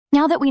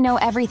Now that we know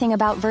everything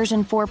about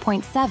version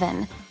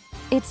 4.7,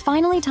 it's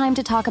finally time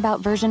to talk about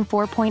version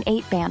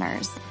 4.8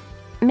 banners.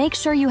 Make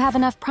sure you have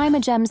enough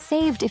Primogems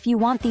saved if you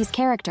want these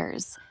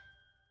characters.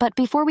 But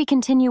before we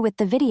continue with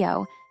the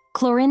video,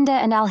 Clorinda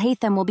and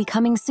Alhaitham will be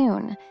coming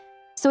soon.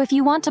 So if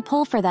you want to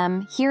pull for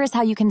them, here is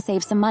how you can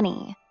save some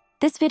money.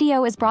 This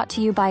video is brought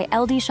to you by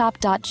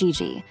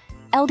ldshop.gg.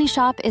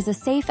 LDShop is a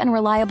safe and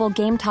reliable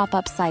game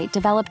top-up site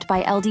developed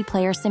by LD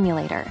Player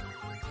Simulator.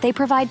 They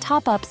provide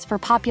top-ups for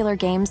popular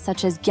games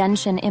such as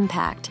Genshin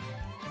Impact,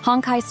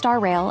 Honkai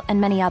Star Rail,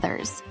 and many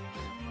others.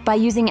 By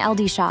using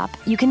LDShop,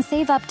 you can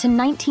save up to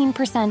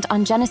 19%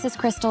 on Genesis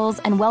Crystals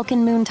and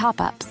Welkin Moon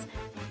top-ups.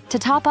 To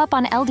top up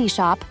on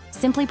LDShop,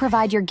 simply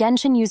provide your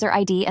Genshin user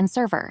ID and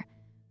server.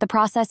 The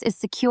process is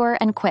secure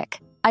and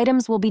quick.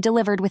 Items will be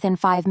delivered within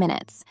 5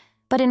 minutes.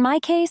 But in my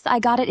case, I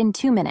got it in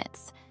 2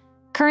 minutes.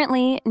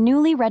 Currently,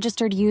 newly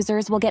registered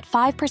users will get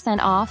 5%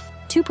 off,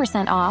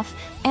 2% off,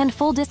 and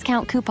full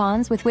discount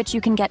coupons with which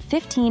you can get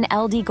 15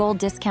 LD Gold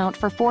discount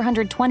for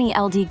 420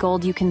 LD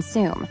Gold you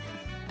consume.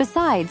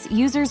 Besides,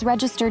 users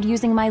registered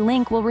using my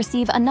link will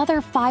receive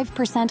another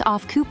 5%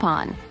 off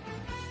coupon.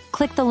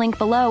 Click the link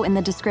below in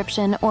the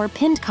description or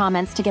pinned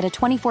comments to get a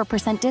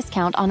 24%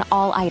 discount on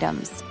all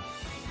items.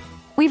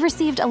 We've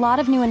received a lot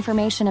of new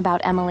information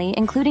about Emilie,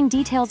 including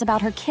details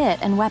about her kit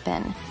and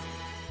weapon.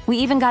 We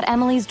even got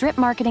Emilie's drip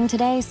marketing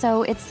today,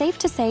 so it's safe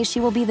to say she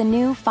will be the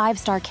new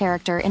 5-star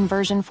character in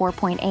version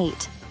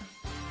 4.8.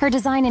 Her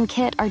design and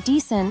kit are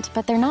decent,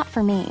 but they're not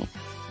for me.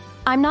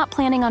 I'm not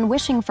planning on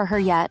wishing for her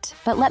yet,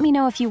 but let me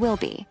know if you will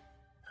be.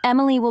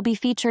 Emilie will be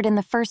featured in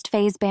the first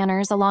phase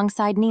banners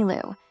alongside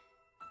Nilou.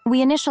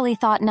 We initially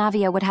thought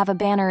Navia would have a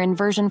banner in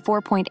version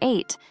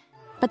 4.8,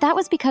 but that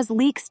was because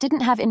leaks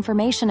didn't have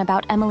information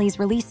about Emilie's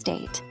release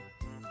date.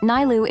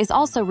 Nilou is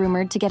also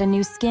rumored to get a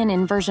new skin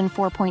in version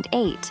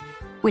 4.8,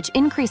 which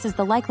increases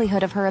the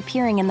likelihood of her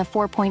appearing in the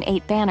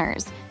 4.8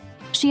 banners.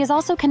 She is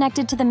also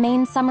connected to the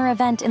main summer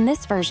event in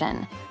this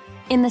version.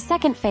 In the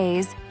second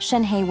phase,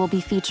 Shenhe will be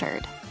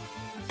featured.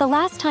 The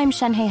last time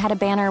Shenhe had a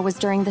banner was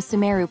during the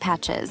Sumeru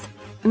patches.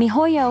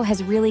 MiHoYo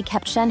has really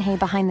kept Shenhe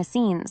behind the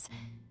scenes.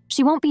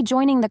 She won't be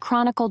joining the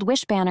Chronicled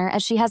Wish banner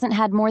as she hasn't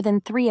had more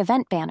than 3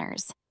 event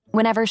banners.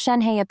 Whenever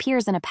Shenhe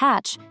appears in a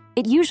patch,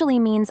 it usually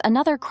means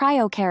another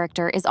Cryo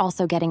character is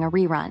also getting a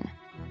rerun.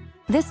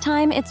 This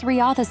time, it's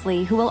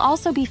Wriothesley who will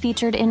also be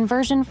featured in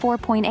version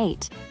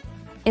 4.8.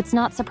 It's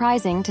not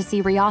surprising to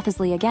see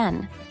Wriothesley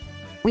again.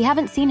 We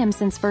haven't seen him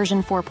since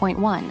version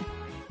 4.1.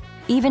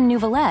 Even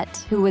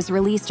Neuvillette, who was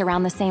released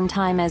around the same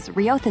time as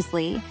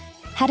Wriothesley,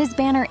 had his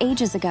banner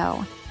ages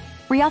ago.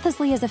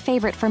 Wriothesley is a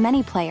favorite for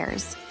many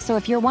players, so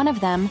if you're one of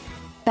them,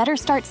 better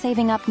start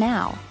saving up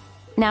now.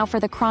 Now for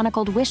the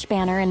Chronicled Wish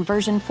banner in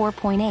version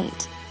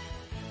 4.8.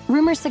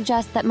 Rumors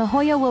suggest that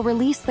MiHoYo will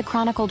release the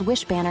Chronicled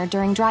Wish banner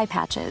during dry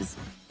patches.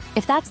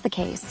 If that's the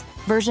case,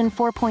 version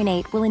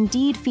 4.8 will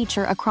indeed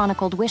feature a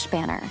Chronicled Wish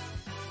banner.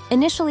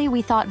 Initially,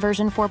 we thought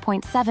version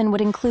 4.7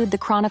 would include the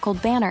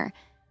Chronicled banner,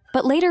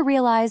 but later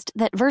realized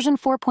that version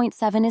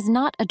 4.7 is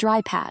not a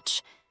dry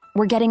patch.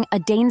 We're getting a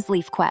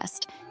Dainsleaf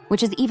quest,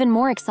 which is even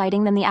more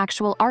exciting than the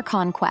actual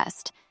Archon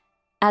quest.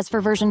 As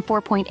for version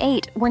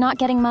 4.8, we're not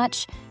getting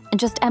much, and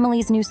just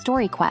Emilie's new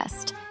story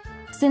quest.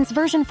 Since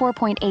version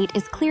 4.8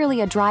 is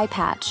clearly a dry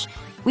patch,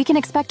 we can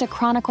expect a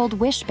Chronicled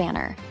Wish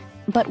banner.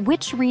 But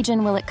which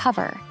region will it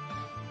cover?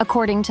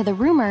 According to the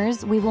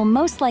rumors, we will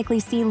most likely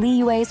see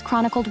Liyue's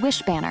Chronicled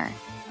Wish banner.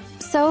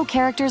 So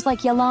characters like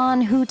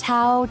Yelan, Hu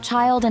Tao,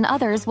 Child, and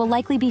others will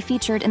likely be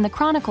featured in the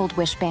Chronicled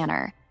Wish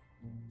banner.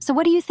 So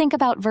what do you think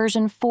about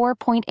version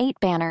 4.8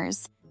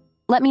 banners?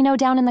 Let me know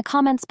down in the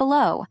comments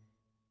below.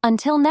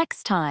 Until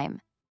next time.